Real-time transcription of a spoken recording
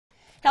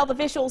Health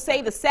officials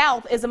say the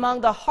South is among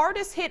the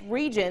hardest hit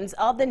regions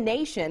of the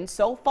nation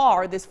so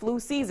far this flu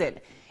season.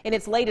 In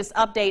its latest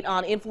update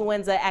on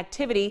influenza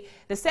activity,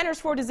 the Centers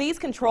for Disease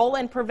Control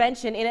and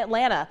Prevention in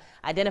Atlanta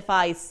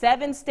identifies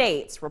 7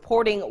 states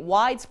reporting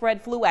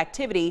widespread flu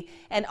activity,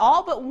 and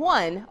all but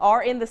one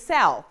are in the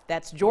South.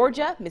 That's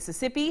Georgia,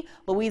 Mississippi,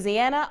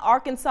 Louisiana,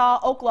 Arkansas,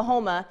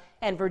 Oklahoma,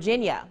 and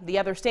Virginia. The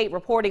other state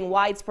reporting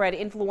widespread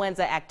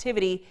influenza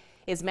activity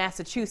is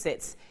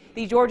Massachusetts.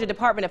 The Georgia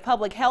Department of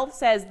Public Health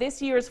says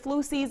this year's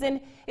flu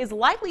season is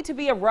likely to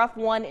be a rough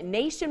one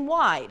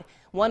nationwide.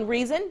 One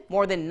reason,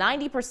 more than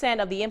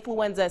 90% of the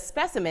influenza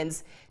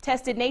specimens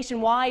tested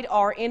nationwide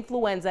are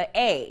influenza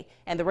A,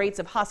 and the rates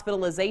of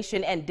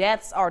hospitalization and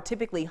deaths are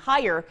typically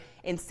higher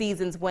in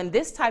seasons when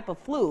this type of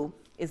flu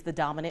is the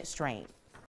dominant strain.